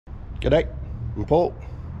G'day, I'm Paul,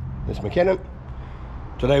 this is my Cannon.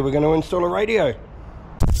 Today we're going to install a radio.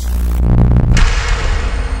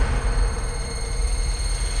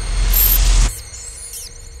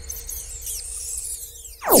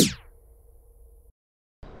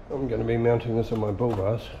 I'm going to be mounting this on my bull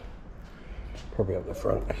bars, probably up the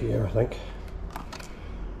front here I think.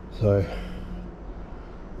 So,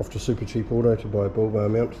 off to Super Cheap Auto to buy a bull bar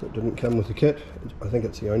mount that didn't come with the kit. I think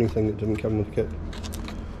it's the only thing that didn't come with the kit.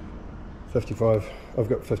 55, I've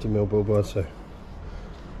got 50mm bull bars, so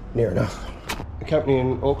near enough. A company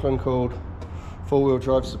in Auckland called 4-Wheel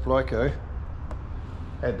Drive Supply Co.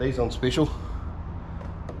 had these on special.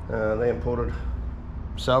 They imported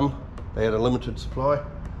some, they had a limited supply.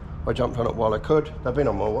 I jumped on it while I could. They've been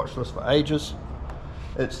on my watch list for ages.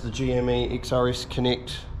 It's the GME XRS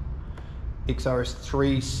Connect XRS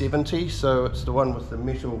 370, so it's the one with the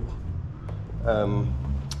metal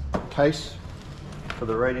case for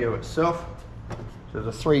the radio itself. So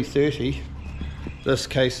the 330, this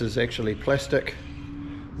case is actually plastic.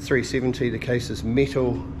 The 370, the case is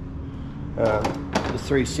metal. The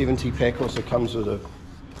 370 pack also comes with a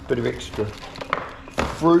bit of extra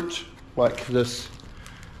fruit, like this,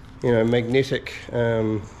 you know, magnetic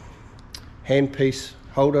handpiece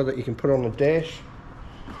holder that you can put on the dash.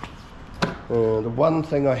 The one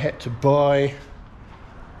thing I had to buy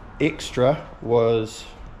extra was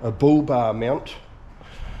a bull bar mount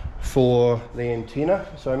for the antenna.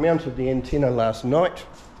 So I mounted the antenna last night,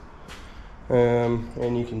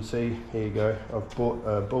 and you can see, here you go, I've bought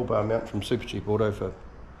a bull bar mount from Super Cheap Auto for,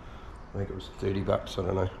 I think it was 30 bucks, I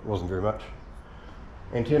don't know, it wasn't very much.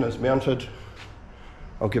 Antenna's mounted.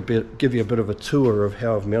 I'll give you a bit of a tour of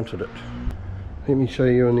how I've mounted it. Let me show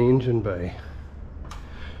you in the engine bay.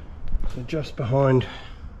 So just behind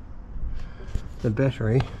the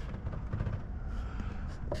battery,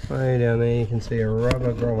 way down there, you can see a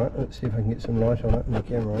rubber grommet. Let's see if I can get some light on it and the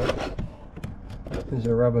camera on it. There's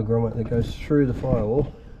a rubber grommet that goes through the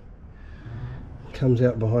firewall, comes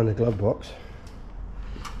out behind the glove box.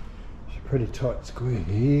 It's a pretty tight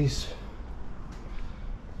squeeze.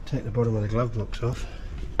 Take the bottom of the glove box off.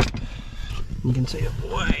 You can see it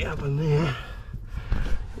way up in there.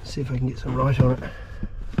 Let's see if I can get some light on it.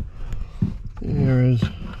 There is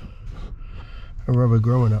a rubber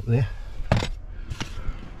grommet up there.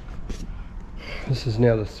 This is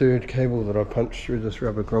now the third cable that I punched through this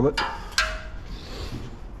rubber grommet.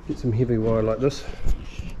 Get some heavy wire like this.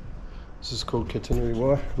 This is called catenary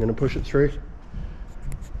wire. I'm going to push it through,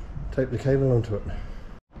 tape the cable onto it.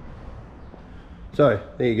 So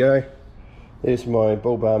there you go. There's my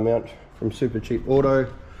bull bar mount from Super Cheap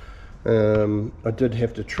Auto. I did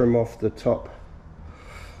have to trim off the top.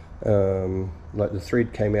 Like the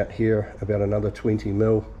thread came out here, about another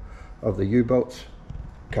 20mm of the U-bolts.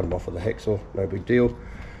 Cut them off with a hacksaw, no big deal.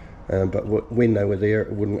 But when they were there,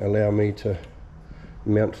 it wouldn't allow me to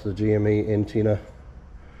mount the GME antenna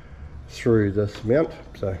through this mount.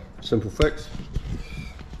 So, simple fix.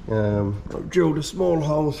 I've drilled a small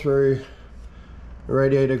hole through the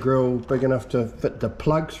radiator grill, big enough to fit the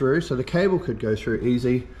plug through, so the cable could go through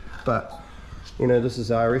easy. But you know, this is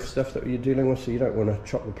RF stuff that you're dealing with, so you don't want to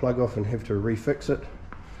chop the plug off and have to refix it.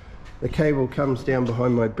 The cable comes down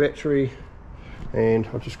behind my battery, and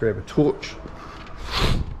I'll just grab a torch.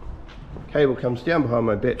 Cable comes down behind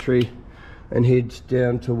my battery and heads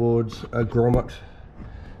down towards a grommet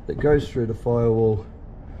that goes through the firewall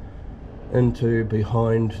into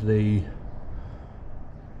behind the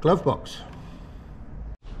glove box.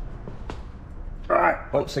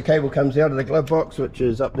 Alright, once the cable comes out of the glove box, which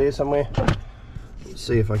is up there somewhere, let's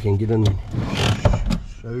see if I can get in and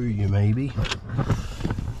show you maybe.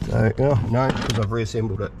 So, oh, no, because I've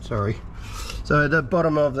reassembled it, sorry. So the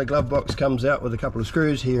bottom of the glove box comes out with a couple of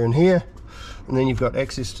screws here and here, and then you've got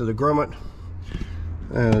access to the grommet.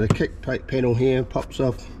 The kick plate panel here pops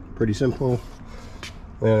off, pretty simple.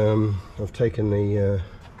 I've taken the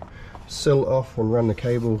sill off and run the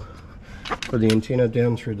cable for the antenna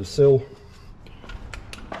down through the sill.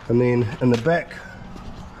 And then in the back,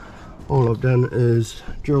 all I've done is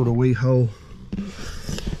drilled a wee hole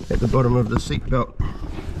at the bottom of the seat belt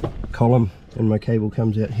column, and my cable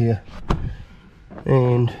comes out here.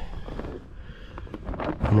 And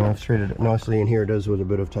I've threaded it nicely, and here it is with a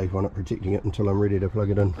bit of tape on it protecting it until I'm ready to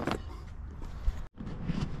plug it in.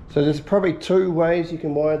 So there's probably two ways you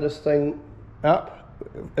can wire this thing up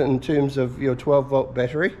in terms of your 12-volt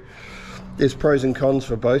battery. There's pros and cons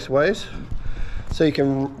for both ways. So you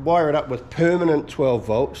can wire it up with permanent 12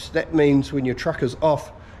 volts. That means when your truck is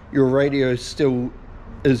off, your radio still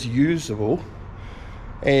is usable,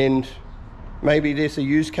 and maybe there's a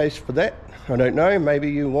use case for that. I don't know, maybe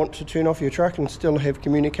you want to turn off your truck and still have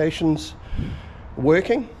communications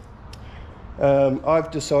working.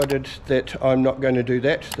 I've decided that I'm not going to do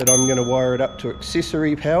that, I'm going to wire it up to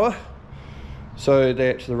accessory power so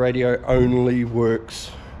that the radio only works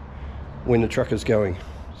when the truck is going.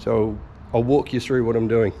 So I'll walk you through what I'm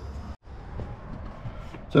doing.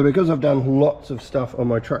 So because I've done lots of stuff on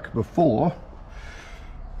my truck before,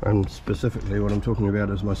 and specifically what I'm talking about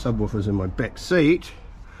is my subwoofers in my back seat,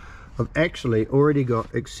 I've actually already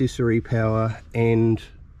got accessory power and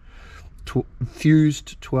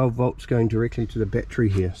fused 12 volts going directly to the battery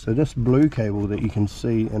here. So this blue cable that you can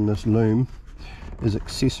see in this loom is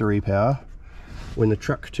accessory power. When the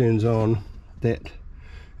truck turns on, that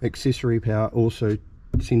accessory power also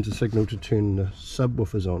sends a signal to turn the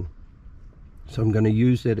subwoofers on. So I'm going to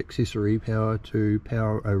use that accessory power to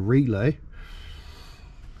power a relay.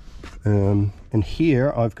 And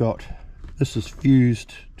here I've got, this is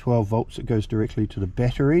fused 12 volts that goes directly to the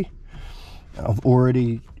battery. I've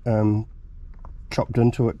already chopped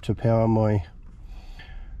into it to power my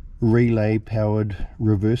relay powered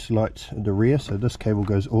reverse lights at the rear. So this cable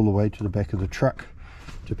goes all the way to the back of the truck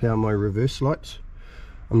to power my reverse lights.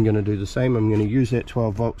 I'm going to do the same. I'm going to use that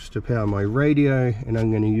 12 volts to power my radio, and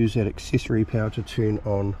I'm going to use that accessory power to turn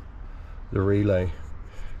on the relay.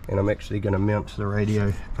 And I'm actually going to mount the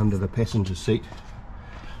radio under the passenger seat,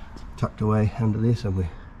 tucked away under there somewhere.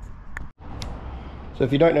 So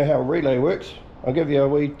if you don't know how a relay works, I'll give you a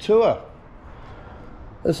wee tour.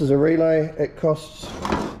 This is a relay. It costs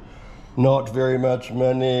not very much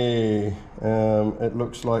money. It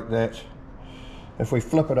looks like that. If we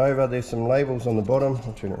flip it over, there's some labels on the bottom.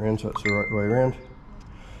 I'll turn it around so it's the right way around.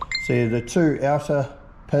 See, the two outer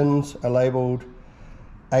pins are labelled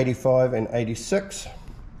 85 and 86.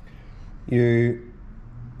 You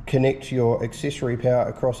connect your accessory power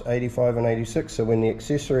across 85 and 86, so when the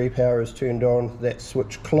accessory power is turned on, that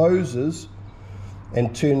switch closes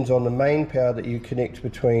and turns on the main power that you connect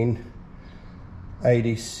between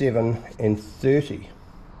 87 and 30.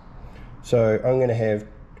 So I'm going to have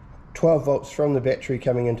 12 volts from the battery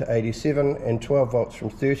coming into 87 and 12 volts from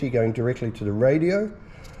 30 going directly to the radio,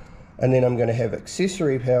 and then I'm going to have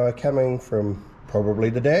accessory power coming from probably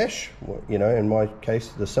the dash, you know, in my case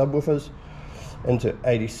the subwoofers, into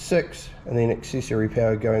 86, and then accessory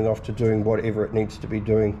power going off to doing whatever it needs to be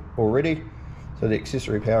doing already. So the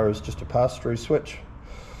accessory power is just a pass-through switch.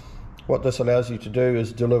 What this allows you to do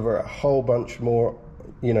is deliver a whole bunch more,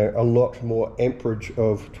 you know, a lot more amperage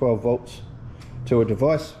of 12 volts to a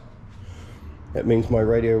device. That means my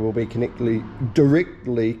radio will be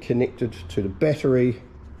directly connected to the battery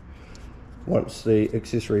once the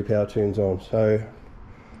accessory power turns on. So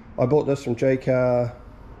I bought this from JCar.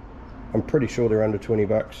 I'm pretty sure they're under 20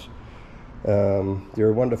 bucks. They're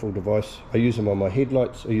a wonderful device. I use them on my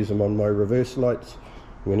headlights, I use them on my reverse lights,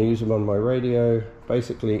 I'm going to use them on my radio,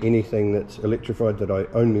 basically anything that's electrified that I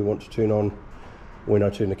only want to turn on when I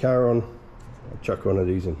turn the car on. I'll chuck one of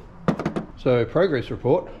these in. So progress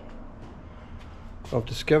report. I've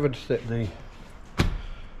discovered that the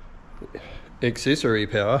accessory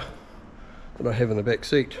power that I have in the back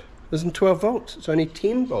seat isn't 12 volts, it's only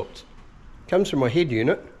 10 volts. It comes from my head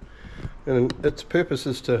unit, and its purpose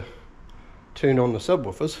is to turn on the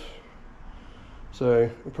subwoofers. So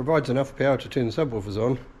it provides enough power to turn the subwoofers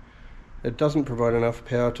on. It doesn't provide enough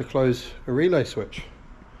power to close a relay switch.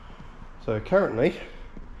 So currently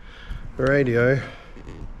the radio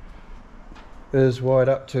is wired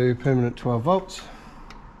up to permanent 12 volts.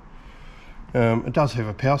 It does have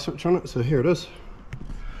a power switch on it, so here it is.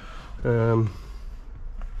 I've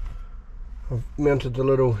mounted the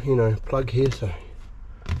little, you know, plug here, so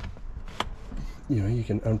you know, you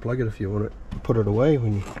can unplug it if you want to put it away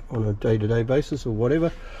when you on a day-to-day basis or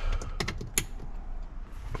whatever.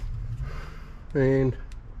 And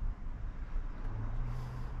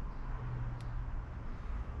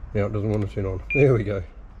now it doesn't want to turn on. There we go.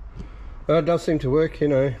 It does seem to work, you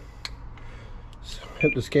know.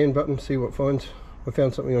 Hit the scan button, see what finds. I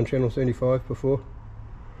found something on channel 75 before.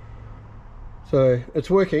 So it's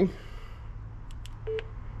working.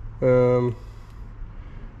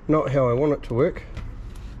 Not how I want it to work.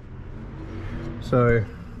 So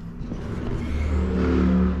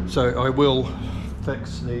I will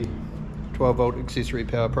fix the 12 volt accessory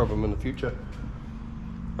power problem in the future.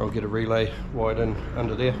 I'll get a relay wired in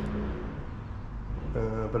under there.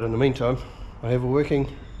 But in the meantime, I have a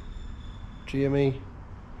working GME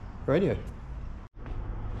radio.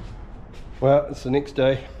 Well, it's the next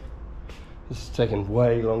day. This has taken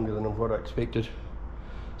way longer than what I expected.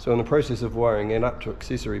 So in the process of wiring it up to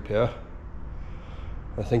accessory power,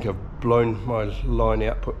 I think I've blown my line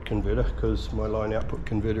output converter, because my line output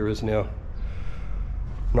converter is now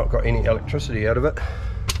not got any electricity out of it.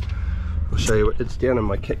 I'll show you, it's down in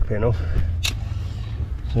my kick panel.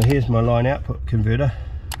 So here's my line output converter.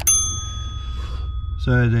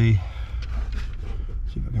 So see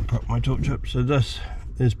if I can prop my torch up. So this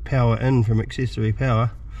is power in from accessory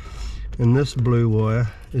power, and this blue wire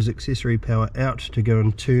is accessory power out to go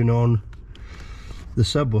and turn on the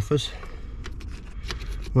subwoofers.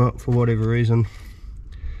 Well, for whatever reason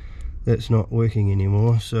that's not working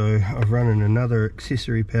anymore, so I've run in another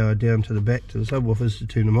accessory power down to the back to the subwoofers to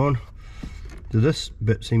turn them on. So this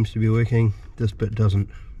bit seems to be working, this bit doesn't.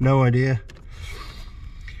 No idea.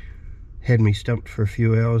 Had me stumped for a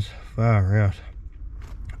few hours. Far out.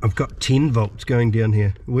 I've got 10 volts going down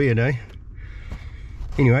here. Weird, eh?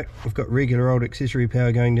 Anyway, I've got regular old accessory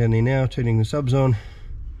power going down there now, turning the subs on.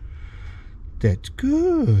 That's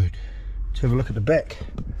good. Let's have a look at the back.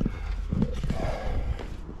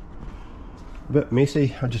 A bit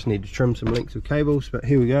messy, I just need to trim some lengths of cables, but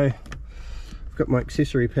here we go. I've got my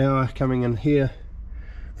accessory power coming in here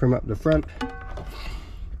from up the front.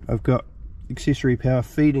 I've got accessory power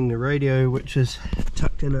feeding the radio, which is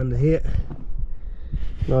tucked in under here.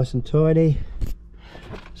 Nice and tidy.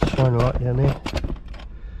 Just shine a light down there.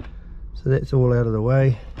 So that's all out of the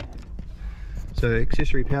way. So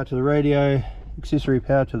accessory power to the radio, accessory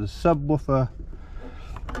power to the subwoofer,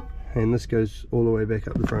 and this goes all the way back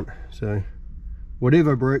up the front. So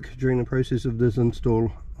whatever broke during the process of this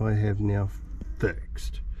install, I have now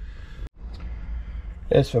fixed.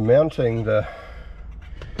 As for mounting the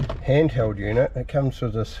handheld unit, it comes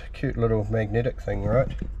with this cute little magnetic thing, right?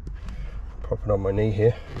 Pop it on my knee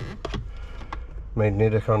here.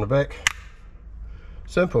 Magnetic on the back.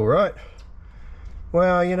 Simple, right?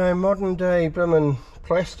 Well, you know, modern day bloomin'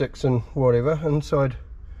 plastics and whatever inside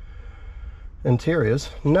interiors,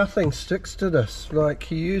 nothing sticks to this. Like,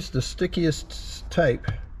 you use the stickiest tape,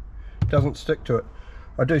 doesn't stick to it.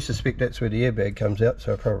 I do suspect that's where the airbag comes out,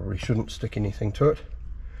 so I probably shouldn't stick anything to it.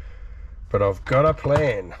 But I've got a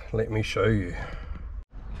plan, let me show you.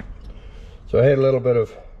 So I had a little bit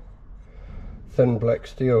of thin black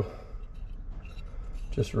steel,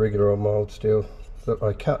 just regular old mild steel, that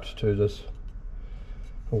I cut to this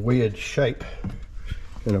weird shape,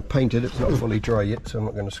 and I've painted. It's not fully dry yet, so I'm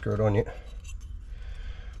not going to screw it on yet.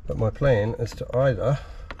 But my plan is to either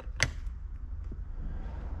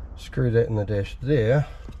screw that in the dash there,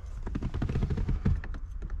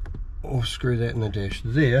 or screw that in the dash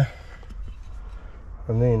there,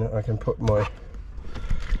 and then I can put my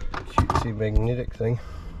cutesy magnetic thing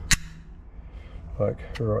like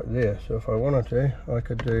right there. So if I wanted to, I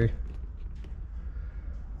could do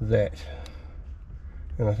that,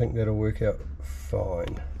 and I think that'll work out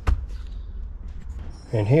fine.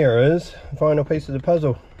 And here is the final piece of the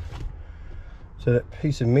puzzle. So that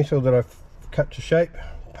piece of metal that I've cut to shape,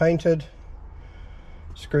 painted,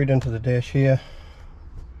 screwed into the dash here,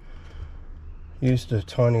 used a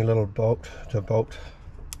tiny little bolt to bolt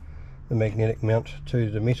the magnetic mount to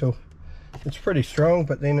the metal. It's pretty strong,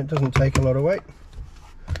 but then it doesn't take a lot of weight,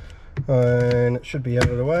 and it should be out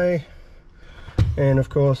of the way. And of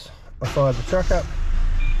course I fire the truck up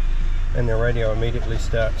and the radio immediately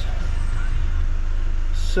starts.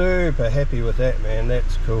 Super happy with that, man.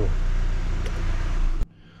 That's cool.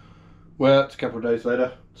 Well, it's a couple of days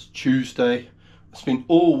later. It's Tuesday. I spent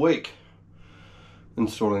all week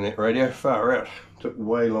installing that radio. Far out. Took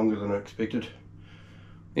way longer than I expected.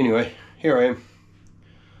 Anyway, here I am,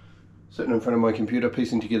 sitting in front of my computer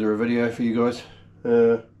piecing together a video for you guys.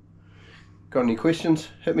 Got any questions?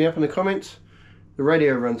 Hit me up in the comments. The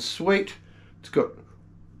radio runs sweet. It's got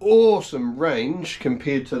awesome range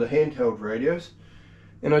compared to the handheld radios.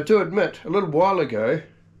 And I do admit, a little while ago,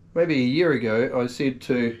 maybe a year ago, I said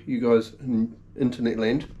to you guys in internet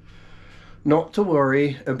land not to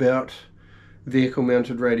worry about vehicle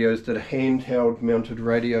mounted radios, that a handheld mounted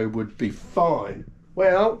radio would be fine.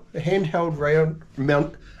 Well, a handheld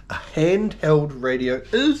radio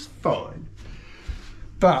is fine.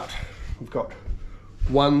 But I've got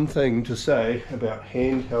one thing to say about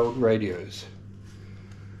handheld radios.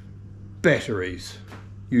 Batteries.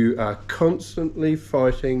 You are constantly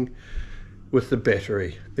fighting with the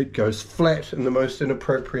battery. It goes flat in the most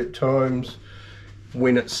inappropriate times.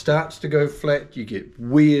 When it starts to go flat, you get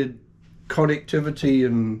weird connectivity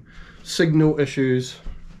and signal issues.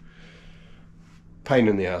 Pain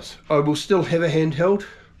in the ass. I will still have a handheld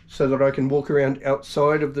so that I can walk around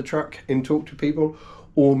outside of the truck and talk to people,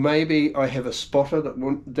 or maybe I have a spotter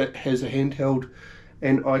that has a handheld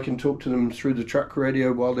and I can talk to them through the truck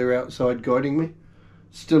radio while they're outside guiding me.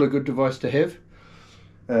 Still a good device to have,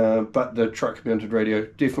 but the truck mounted radio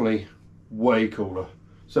definitely way cooler.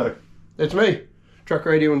 So that's me, truck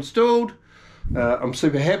radio installed, I'm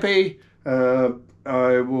super happy.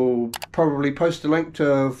 I will probably post a link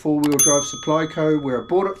to Four Wheel Drive Supply Co. where I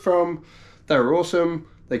bought it from. They were awesome.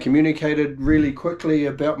 They communicated really quickly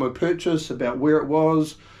about my purchase, about where it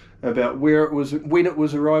was, about where it was, when it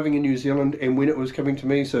was arriving in New Zealand, and when it was coming to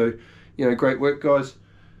me. So, you know, great work, guys.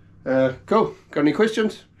 Cool. Got any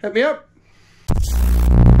questions? Hit me up.